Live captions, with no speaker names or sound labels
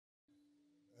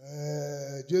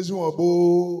Jesus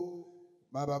Obo,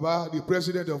 my Baba, the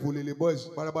president of Ulele Boys,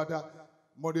 Barabata,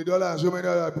 Money Dollar, and so many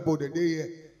other people, the day here.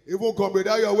 Even come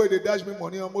without your way, they dash me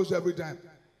money almost every time.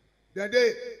 Then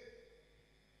they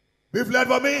be flat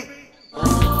for me.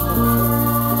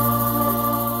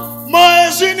 My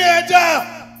senator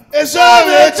is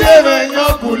already telling you,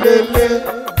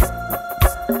 Ulele.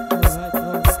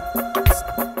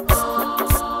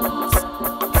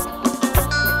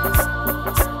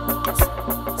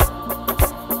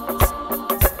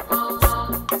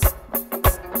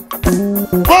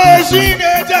 My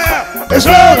senator is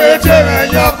already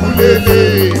telling you,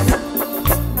 Ulele.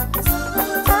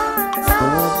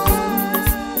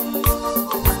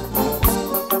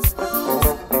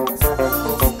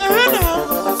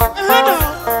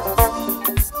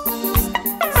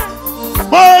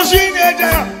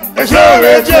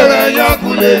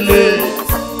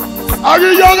 Are you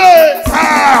young?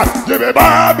 Ah, the baby,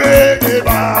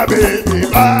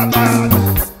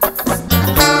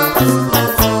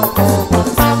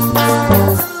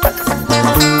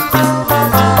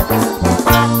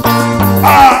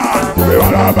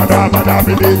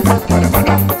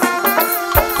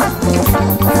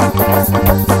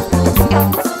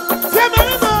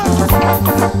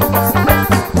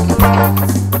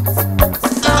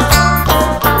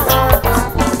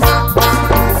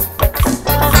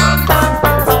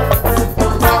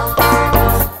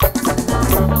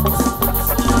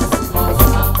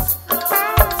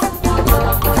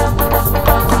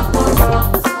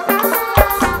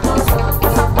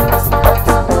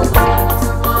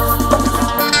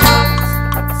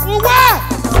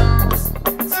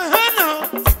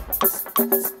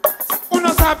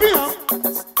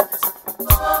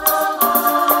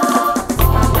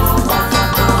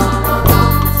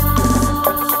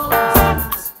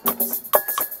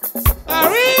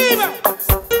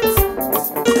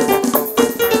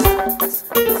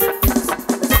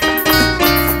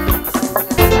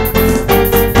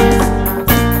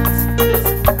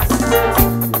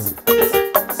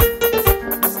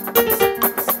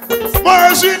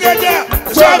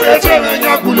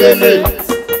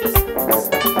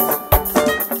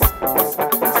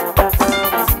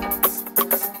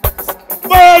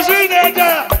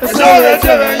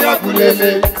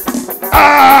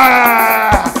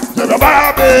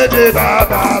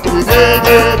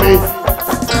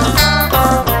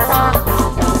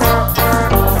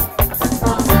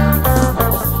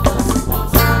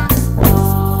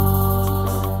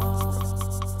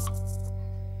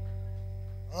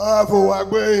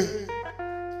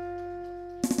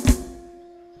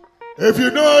 If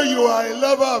you know you are a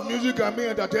lover of music and me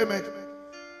entertainment,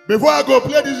 before I go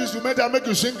play this instrument, I'll make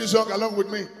you sing this song along with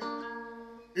me.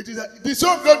 It is the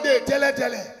song don't they tell it.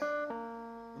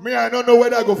 Me, I don't know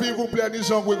whether I go even play this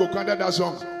song, we go counter that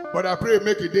song. But I pray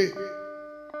make it day.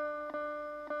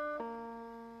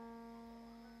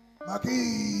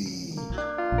 Maki.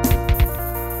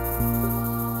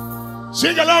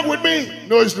 Sing along with me.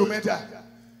 No instrumental.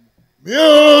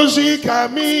 Music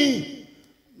and me.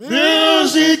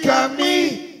 Music and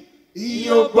me,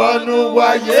 Iyobanu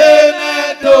waye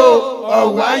nedo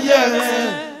owaye.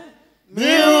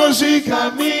 Music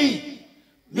and me,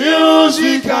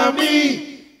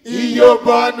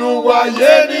 Iyobanu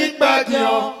waye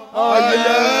nigbadion oye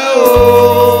o.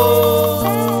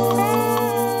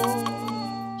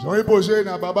 Some people say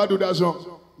na Baba do that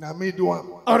song, na me do one.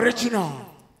 Original.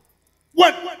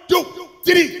 1, 2,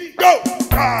 3, go!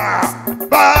 Ah,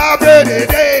 Baba de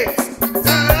day.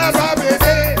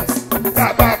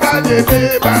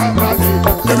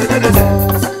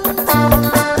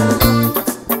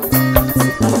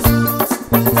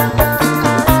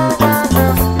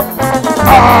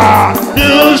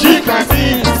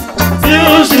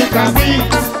 Music and me,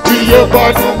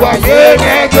 Iyobanu waye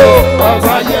nedo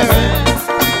owaye.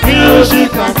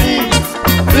 Music and me,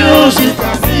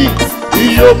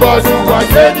 Iyobanu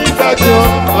waye nigbadion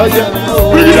oye.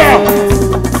 Bring it out.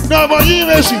 No more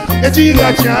Messi, it's a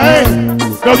giant.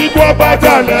 No equal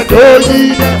battle, no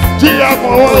Tia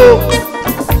Mo.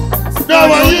 No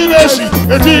more Messi,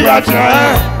 it's a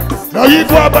giant. No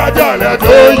equal battle, no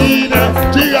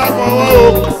Tia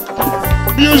Mo.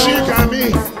 Music and me,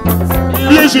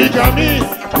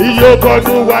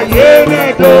 Iyobanu waye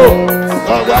nedo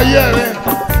owaye.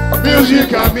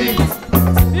 Music and me,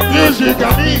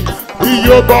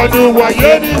 Iyobanu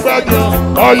waye nigbadion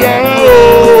oye o.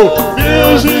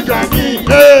 Music and me,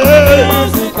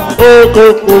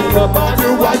 Iyobanu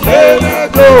waye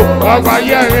nedo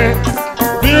owaye.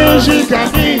 Music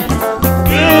and me,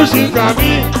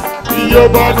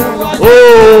 Iyobanu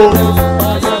oh.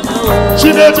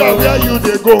 Senator, where you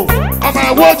dey go? On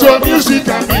my watch your music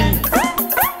and me.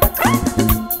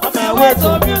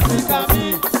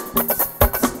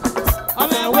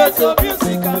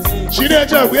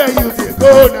 Teenager, where you dey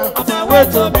go now? On my way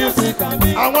to music and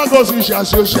me. I want to see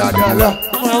Shadala.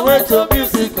 On my way to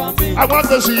music and me. I want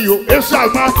to see you. It's a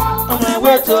man. On my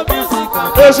way to music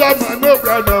and me. It's a man, no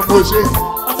brother, Moshe.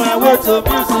 On my way to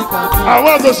music and me. I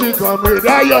want to see Comrade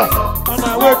Aya. On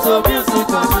my way to music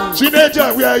and me. Teenager,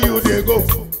 where you dey go?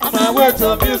 On my way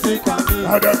to music and me.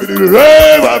 I don't be the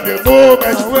rave of the moment.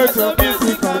 On my way to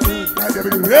music and me. I don't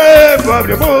be the rave of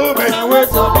the moment. On my way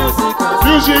to music and me.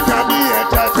 Music can be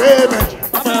entertainment.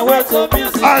 On my way to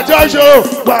music I and me. just show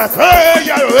what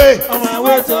hey. On my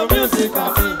way to music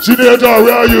and me. Teenager,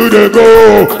 where you dey go?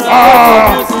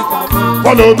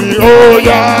 Follow me, oh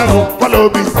yeah, follow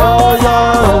me, Oh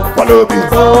yeah, follow me,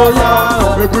 oh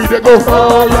yeah, make we dey go.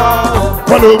 oh yeah,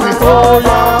 Follow me, oh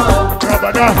yeah,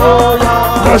 Kabada, oh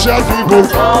yeah, Russia people,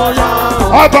 oh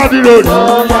yeah, up on the road,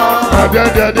 oh yeah, and then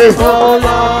they oh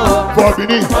yeah, for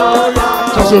Bini, oh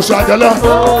yeah, just so Sadala,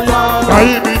 oh yeah, now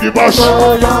he be the boss.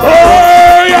 oh yeah, Oh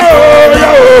yeah, oh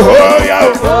yeah, oh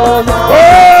yeah, oh yeah, oh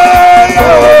yeah, oh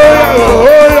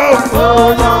yeah,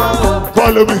 oh yeah,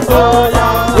 follow me, oh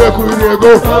yeah, make we dey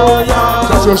go. oh yeah,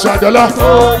 Just so Sadala, oh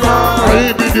yeah, now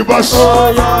he be the boss. oh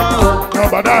yeah,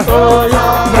 Kabada, oh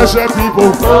yeah, Russia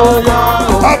people, oh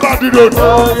yeah, up on the road, oh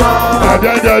yeah, and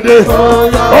then they oh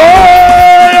yeah,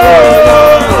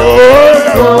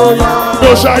 oh yeah,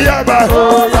 no Sayaba,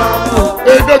 oh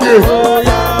yeah, Enoge, oh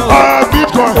yeah,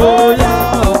 Bitcoin, oh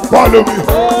yeah, follow me,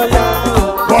 oh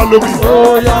yeah, follow me,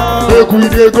 oh yeah, make we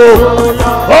dey go. oh yeah,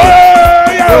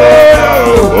 Oh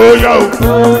yeah, oh yeah, oh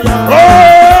yeah,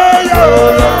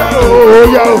 oh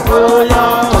yeah, oh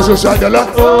yeah, Just so Sadala,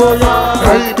 oh yeah,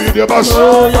 now he be the boss. oh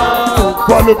yeah,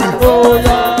 Follow me, oh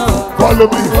yeah, follow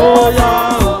me, oh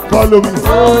yeah, follow me,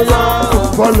 oh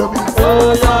yeah, follow me,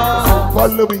 oh yeah,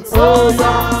 follow me, oh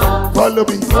yeah, follow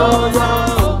me. oh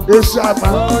yeah, It's a man,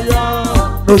 oh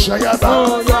yeah, no Sayaba,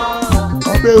 oh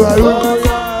yeah, Obewaru, oh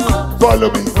yeah, follow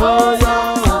me, oh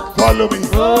yeah, follow me,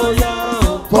 oh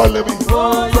yeah, follow me,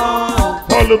 oh yeah,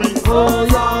 follow me, oh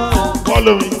yeah,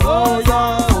 follow me, oh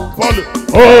yeah, follow.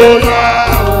 Oh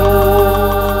yeah!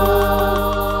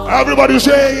 Everybody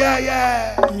say yeah,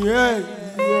 yeah. yeah,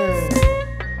 yeah.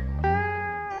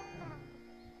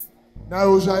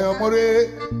 Now Uzziah More,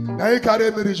 now you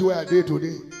carry me reach where I did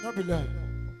today. Not be like.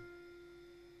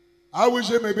 I wish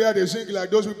say maybe I dey sing like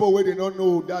those people where they don't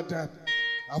know that time.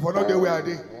 I for not there where I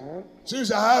did.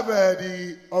 Since I have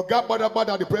the Oga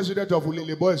Bada, the president of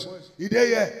Ulele boys, he dey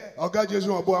here. Oga Jesus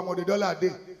Obo I'm on the dollar a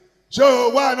day. So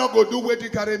why I not go do waiting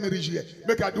carry me reach here?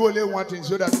 Make I do only one thing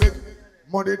so that make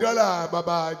money dollar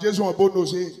Baba Jesus Obo no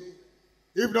say.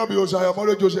 If not be Uzziah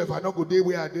More Joseph, I not go there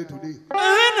where I did today. No.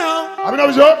 I mean,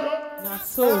 not sure. Not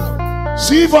so.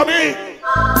 See for me.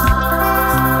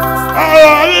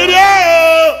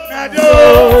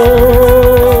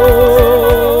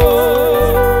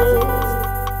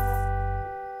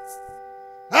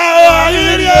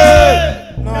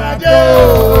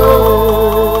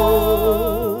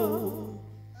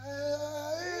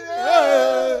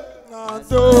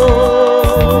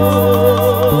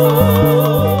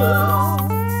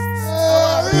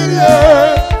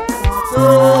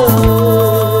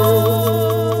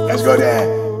 Oh, let's go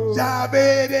there.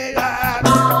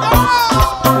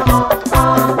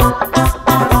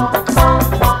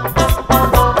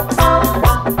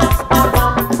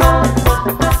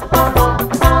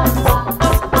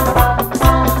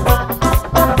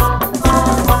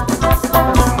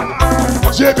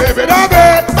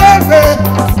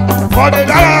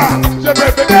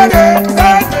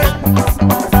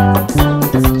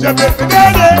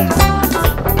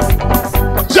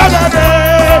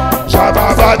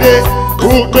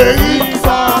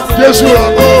 Jesus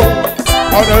Obo,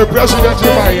 on the president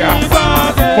Maya,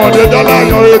 for the dollar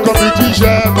your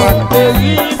competition,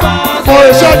 for a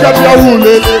second your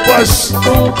Ulele boss, on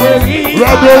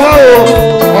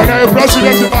the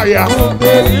president Maya, on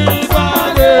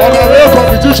the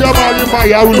competition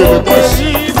Maya Ulele boss.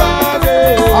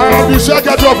 I am the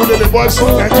secretary of Ulele boss,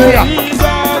 Nigeria.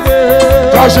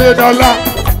 Just a dollar,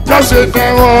 just a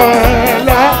dollar,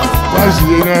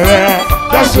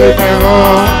 just a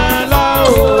dollar.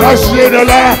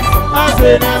 Asèdèlà,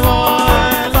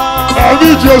 àbí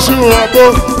Jésù Obo,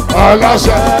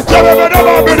 aláṣẹ,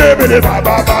 jẹ́bẹ̀bẹ̀dẹ́bà bèdèbèdè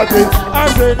bàbá bàdé.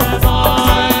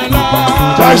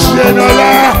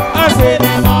 Asèdèlà,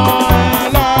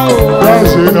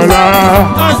 asèdèlà,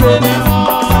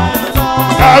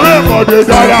 àbí mọ̀dé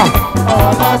dára.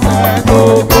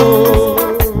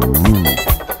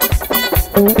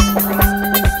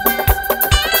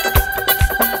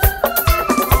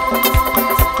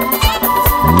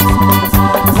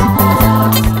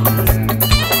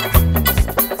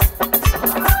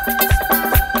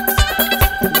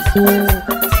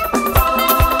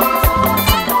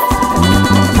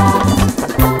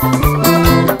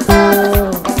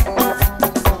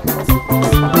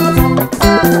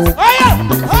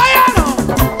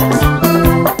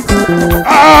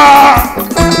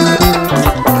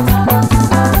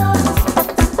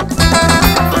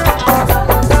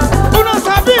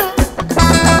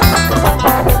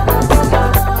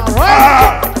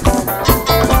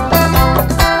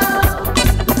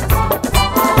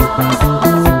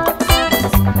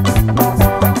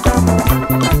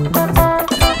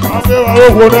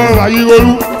 wo náà ayé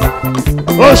olú.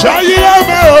 Òṣà yí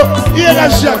ẹ̀mẹ́ o, iye ká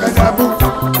ṣe àgàdàbù.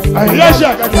 Àyè ṣe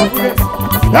àgàdàbù rẹ̀,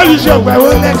 láti ṣe ọ̀gbà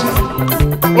ìwé lẹ́tì.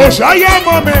 Òṣà yí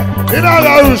ẹ̀mọ́ mi, iná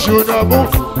ra oṣù nàbù.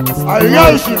 Àyè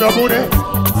oṣù nàbù rẹ̀,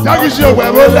 láti ṣe ọ̀gbà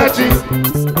ìwé lẹ́tì.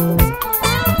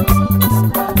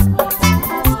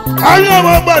 Ayé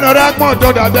ọmọ gbọ́dọ̀ rà pọ̀ tó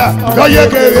dáadáa, lọ́yẹ̀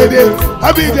kéréde,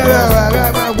 àbí ìjẹ̀rẹ̀ rẹ̀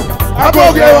máa mú.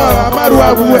 Abóge wà àmàlù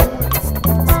àbúwẹ̀.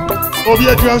 Obi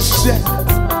ẹ̀ tí wọ́n ṣiṣẹ́.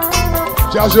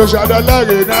 Ṣàṣọ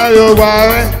ṣàdọ́lọ́rẹ̀ náà yóò wá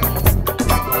rẹ̀.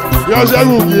 Yọ̀ṣẹ́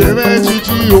rúkì ẹ̀mẹ́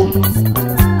títí o.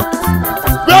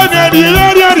 Bẹ́ẹ̀ni ẹni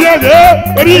lórí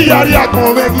orí ìyàrí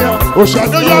àkùnrin kí ọ.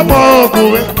 Òṣàdó yọ mọ́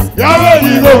ọkùnrin. Yàrá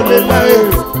èyí ló lè láyé.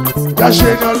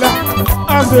 Yàṣẹ́ nàlá.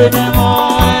 Àṣẹnẹmọ́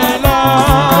ẹ̀lá.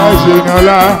 Yàṣẹ́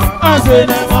nàlá.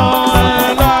 Àṣẹnẹmọ́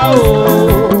ẹ̀lá o.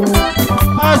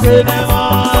 Àṣẹnẹmọ́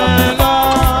ẹ̀lá.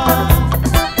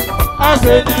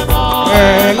 Àṣẹnẹmọ́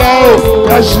ẹ̀lá o.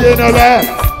 Yàṣẹ́ nàlá.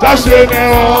 Yàṣẹ́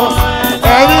nàlá.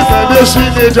 Ẹ̀rí fẹ̀dé sí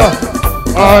níjọ.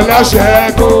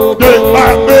 Ọ̀làṣẹ́ kò gbé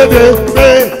pàgbédé gbé.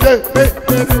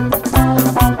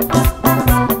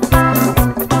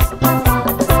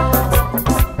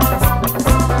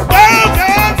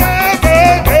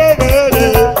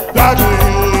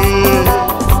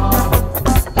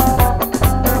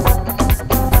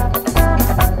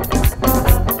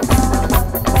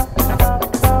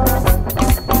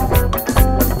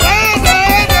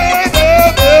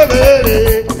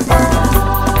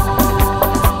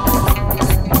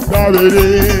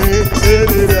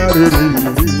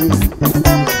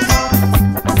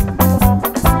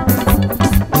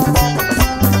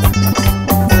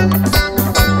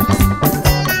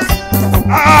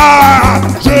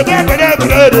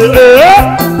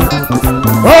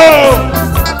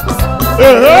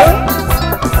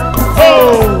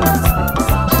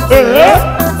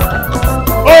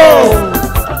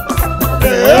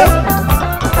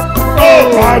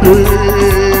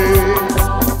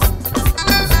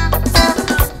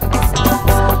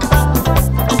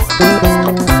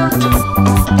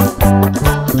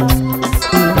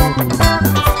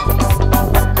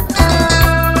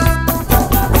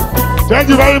 Thank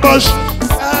you very much.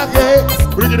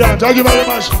 Okay. Bring it down. Thank you very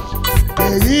much.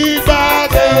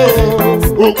 Ìbàdé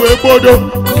òpè gbódò.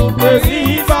 Òpè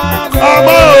ìbàdé.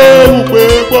 Àmọ́ òpè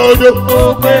gbódò.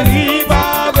 Òpè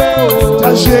ìbàdé o.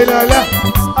 Àṣenàlá.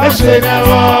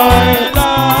 Àṣenàmọ́ ẹ̀lá.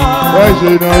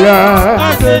 Àṣenàlá.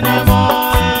 Àṣẹnẹmọ́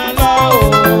ẹ̀lá o.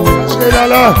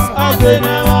 Àṣenàlá.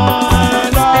 Àṣẹnẹmọ́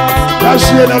ẹ̀lá.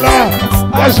 Àṣenàlá.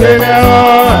 Àṣenàmọ́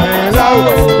ẹ̀lá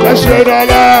o.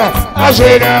 Àṣenàlá.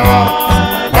 Àṣenàmọ́.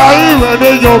 Ayé ìwé ní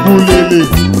yọ̀gùn lélẹ̀.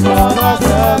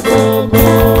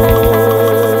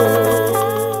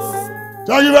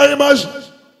 Thank you very much.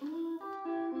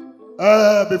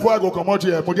 Before I go come out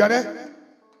here, Mudiane.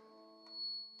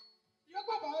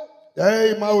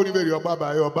 Hey, my only very your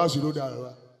baba, your boss, you know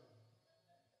that.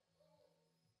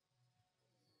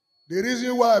 The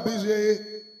reason why I be say,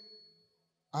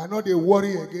 I know they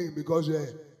worry again because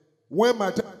when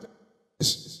my time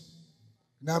is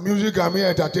now music and me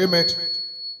entertainment,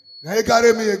 now you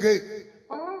carry me again.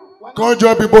 Can't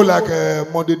join people like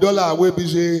Monday Dollar, we be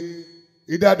say.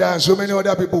 Either that and so many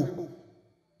other people.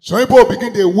 Some people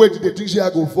begin to wait, they think say I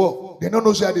go for. They don't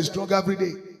know say I dey strong every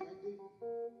day.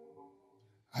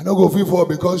 I don't go feel for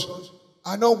because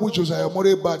I know which was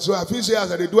Osayomore bad. So I feel say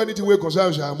as I do anything wey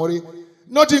concern Osayomore,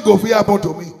 nothing go fit happen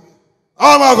to me.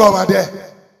 Oh my God, my there.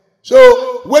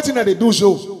 So waiting that they do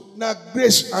so. Now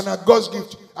grace and a God's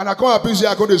gift. And I come happy say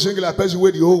I go to sing like person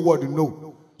where the whole world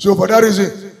know. So for that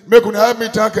reason, make una help me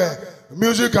thank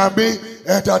music can be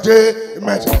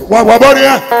entertainment. What about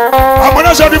here? I'm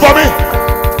gonna shout it for me.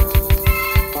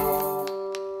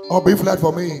 Oh, be flat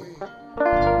for me.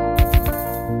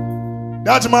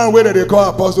 That man where they call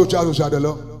Apostle Charles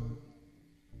Oshadelo.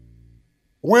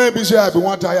 When be say I be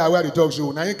one time I wear the talk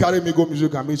show. Now he carry me go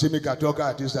music and me say make a talk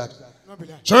artist that.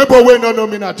 Some people will not know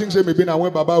me. I think say maybe now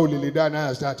when Baba Ulele die now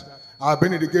I start. I've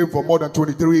been in the game for more than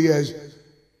 23 years.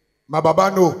 My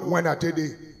Baba know when I tell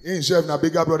you. He himself a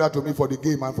bigger brother to me for the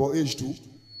game and for age too.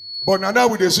 But now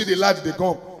we see the light they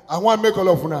come. I want to make all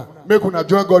of una. Make una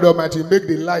join God Almighty. Make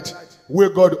the light where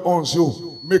God owns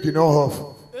so. Make it not off.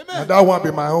 Amen. And that one be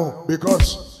my own.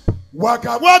 Because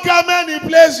waka many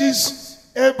places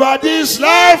about this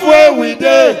life where we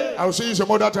dey. I will see you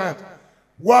some other time.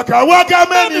 Waka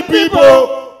many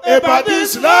people about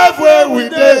this life where we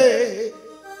dey.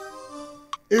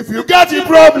 If you get a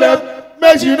problem,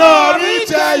 make you know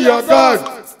reach your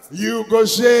God. You go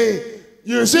say,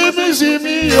 you see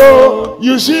me, oh.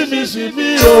 You see me,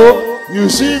 oh. You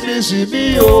see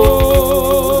me,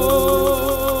 oh.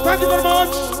 Thank you very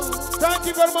much. Thank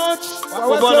you very much.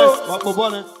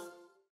 Wapobone.